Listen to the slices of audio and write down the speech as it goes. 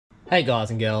Hey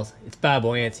guys and girls, it's Bad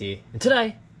Boy Ants here, and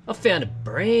today I've found a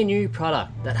brand new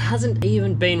product that hasn't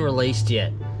even been released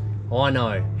yet. I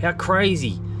know, how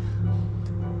crazy.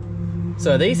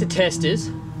 So these are testers.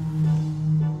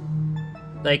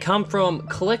 They come from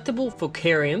Connectable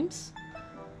Formicariums.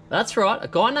 That's right, a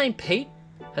guy named Pete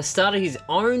has started his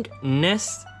own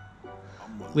nest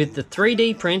with the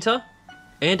 3D printer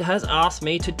and has asked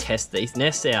me to test these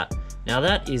nests out. Now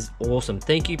that is awesome.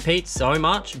 Thank you, Pete, so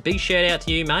much. Big shout out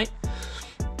to you, mate.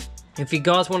 If you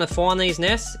guys want to find these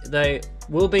nests, they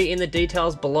will be in the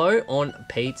details below on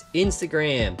Pete's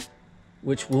Instagram,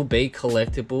 which will be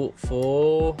Connectable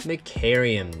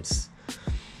Formicariums.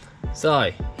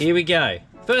 So here we go.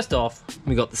 First off,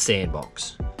 we got the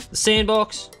sandbox. The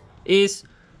sandbox is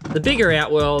the bigger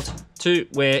outworld to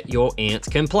where your ants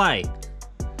can play.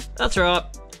 That's right.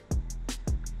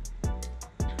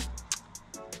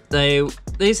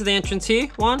 These are the entrance here,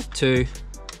 1, 2.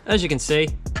 As you can see,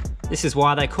 this is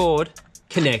why they're called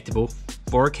Connectable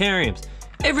Formicariums.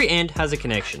 Every end has a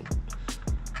connection.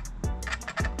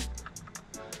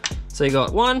 So you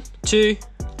got 1, 2,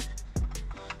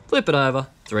 flip it over,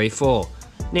 3, 4.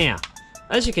 Now,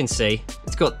 as you can see,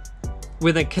 it's got,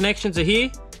 where the connections are here,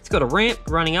 it's got a ramp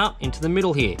running up into the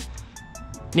middle here.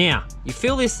 Now, you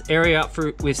fill this area up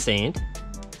with sand.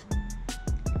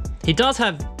 He does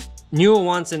have newer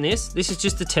ones than this. This is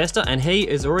just the tester and he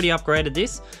has already upgraded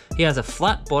this. He has a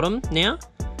flat bottom now.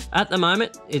 At the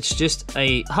moment, it's just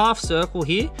a half circle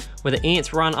here where the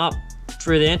ants run up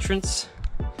through the entrance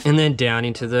and then down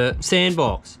into the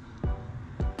sandbox.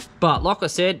 But like I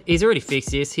said, he's already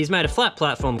fixed this. He's made a flat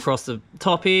platform across the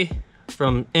top here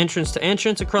from entrance to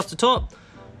entrance across the top,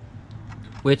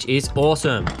 which is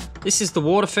awesome. This is the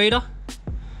water feeder.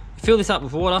 You fill this up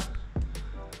with water.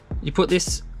 You put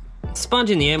this sponge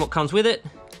in the end, what comes with it.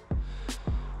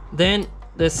 Then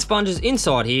there's sponges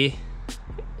inside here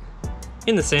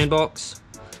in the sandbox,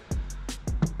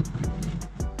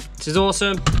 which is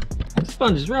awesome.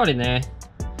 Sponges right in there,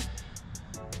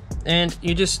 and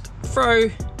you just throw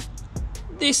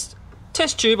this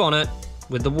test tube on it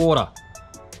with the water.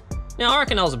 Now I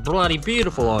reckon that was a bloody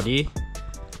beautiful idea.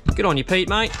 Good on you, Pete,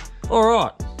 mate. All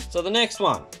right, so the next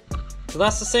one. So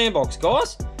that's the sandbox,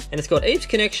 guys. And it's got each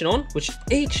connection on, which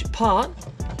each part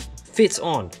fits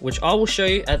on, which I will show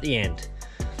you at the end.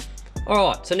 All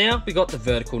right, so now we got the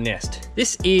vertical nest.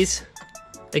 This is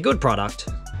a good product.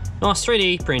 Nice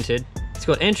 3D printed. It's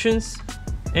got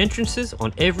entrances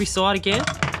on every side again.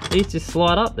 These just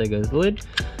slide up, there goes the lid.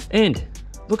 And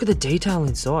look at the detail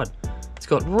inside. It's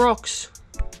got rocks,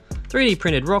 3D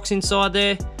printed rocks inside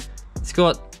there. It's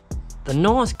got the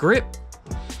nice grip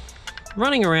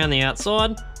running around the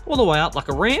outside, all the way up like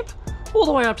a ramp, all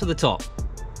the way up to the top.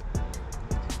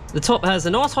 The top has a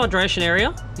nice hydration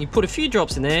area. You put a few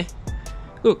drops in there.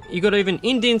 Look, you got even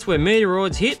indents where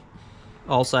meteoroids hit.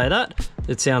 I'll say that.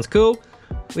 It sounds cool.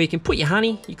 Where you can put your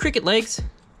honey, your cricket legs,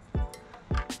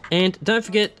 and don't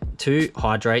forget to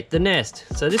hydrate the nest.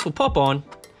 So this will pop on.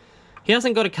 He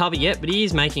hasn't got a cover yet, but he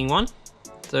is making one.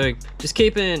 So just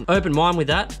keep an open mind with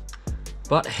that.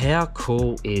 But how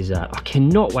cool is that? I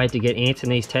cannot wait to get ants in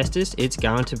these testers. It's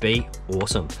going to be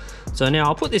awesome. So now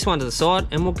I'll put this one to the side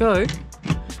and we'll go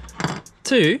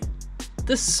to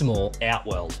the small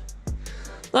outworld.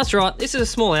 That's right, this is a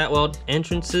small outworld,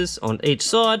 entrances on each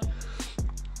side,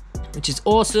 which is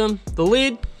awesome. The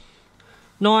lid,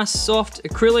 nice soft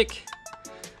acrylic,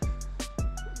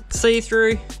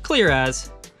 see-through, clear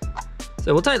as.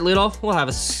 So we'll take the lid off, we'll have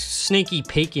a sneaky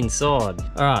peek inside.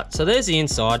 All right, so there's the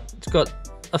inside. It's got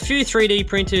a few 3D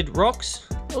printed rocks,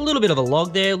 a little bit of a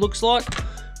log there, looks like,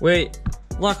 where,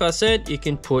 like I said, you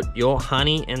can put your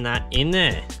honey and that in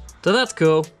there. So that's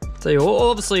cool. So you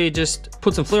obviously just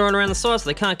put some fluorine around the side so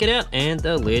they can't get out, and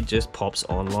the lid just pops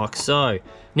on like so.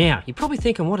 Now, you're probably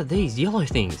thinking, what are these yellow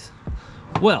things?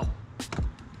 Well,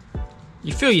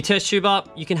 you fill your test tube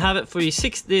up, you can have it for your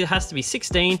it has to be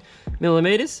 16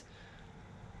 millimeters.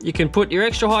 You can put your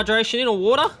extra hydration in or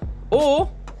water, or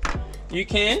you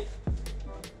can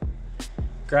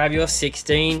grab your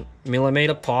 16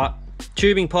 millimeter pipe,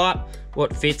 tubing pipe,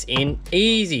 what fits in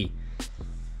easy,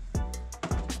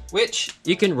 which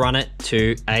you can run it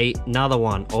to another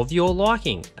one of your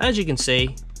liking. As you can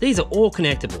see, these are all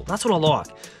connectable. That's what I like.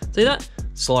 See that?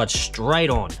 Slide straight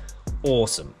on.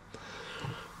 Awesome.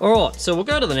 All right, so we'll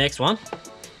go to the next one.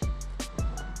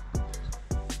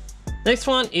 Next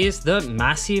one is the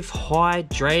massive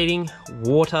hydrating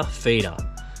water feeder.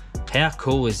 How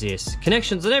cool is this?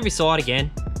 Connections on every side again.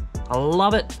 I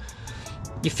love it.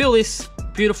 You fill this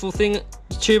beautiful thing,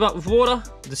 tube up with water,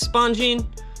 the sponge in,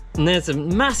 and there's a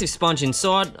massive sponge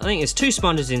inside. I think there's 2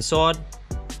 sponges inside,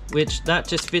 which that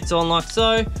just fits on like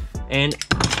so. and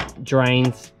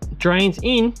drains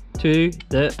into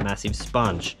the massive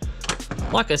sponge.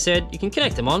 Like I said, you can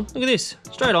connect them on. Look at this,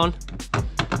 straight on.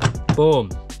 Boom,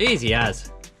 easy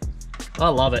as. I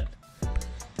love it.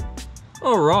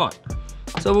 All right,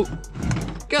 so we'll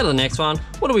go to the next one.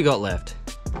 What do we got left?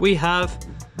 We have,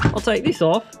 I'll take this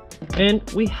off, and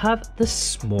we have the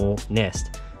small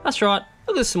nest. That's right,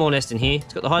 look at the small nest in here.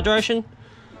 It's got the hydration.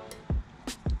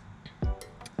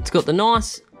 It's got the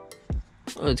nice,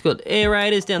 it's got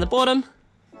aerators down the bottom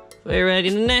for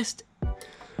aerating the nest.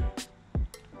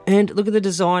 And look at the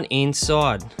design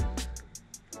inside.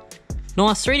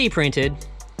 Nice 3D printed,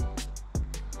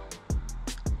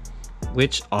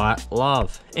 which I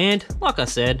love. And like I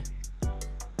said,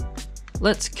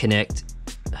 let's connect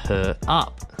her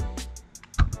up.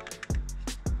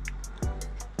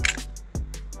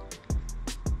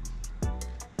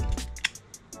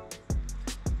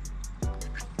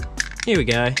 Here we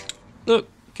go. Look,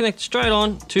 connect straight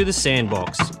on to the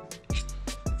sandbox.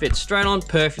 Fits straight on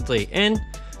perfectly. And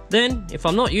then, if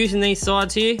I'm not using these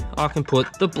sides here, I can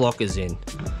put the blockers in.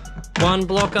 One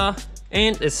blocker,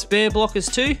 and there's spare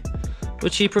blockers too,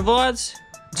 which he provides,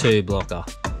 2 blocker.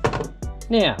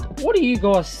 Now, what do you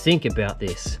guys think about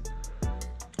this?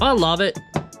 I love it,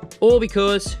 all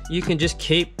because you can just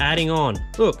keep adding on.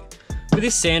 Look, with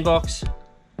this sandbox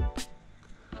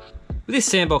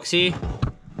here,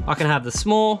 I can have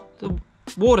the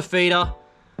water feeder,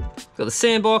 got the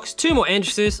sandbox, 2 more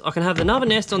entrances. I can have another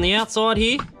nest on the outside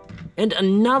here, and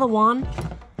another one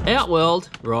outworld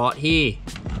right here.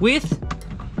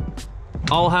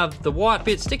 I'll have the white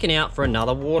bit sticking out for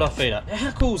another water feeder.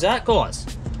 How cool is that, guys?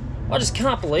 I just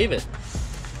can't believe it.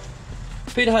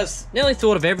 Peter has nearly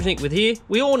thought of everything with here.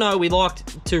 We all know we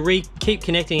like to keep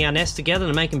connecting our nests together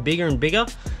and make them bigger and bigger.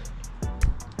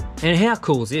 And how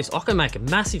cool is this? I can make a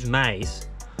massive maze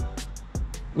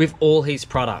with all his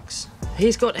products.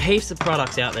 He's got heaps of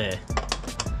products out there.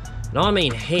 And I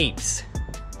mean heaps.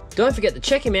 Don't forget to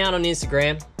check him out on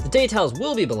Instagram. The details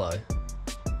will be below.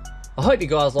 I hope you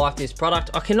guys like this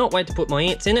product. I cannot wait to put my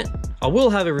ants in it. I will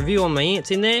have a review on my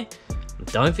ants in there. And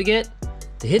don't forget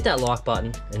to hit that like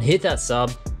button and hit that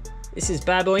sub. This is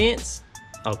Bad Boy Ants.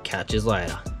 I'll catch you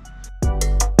later.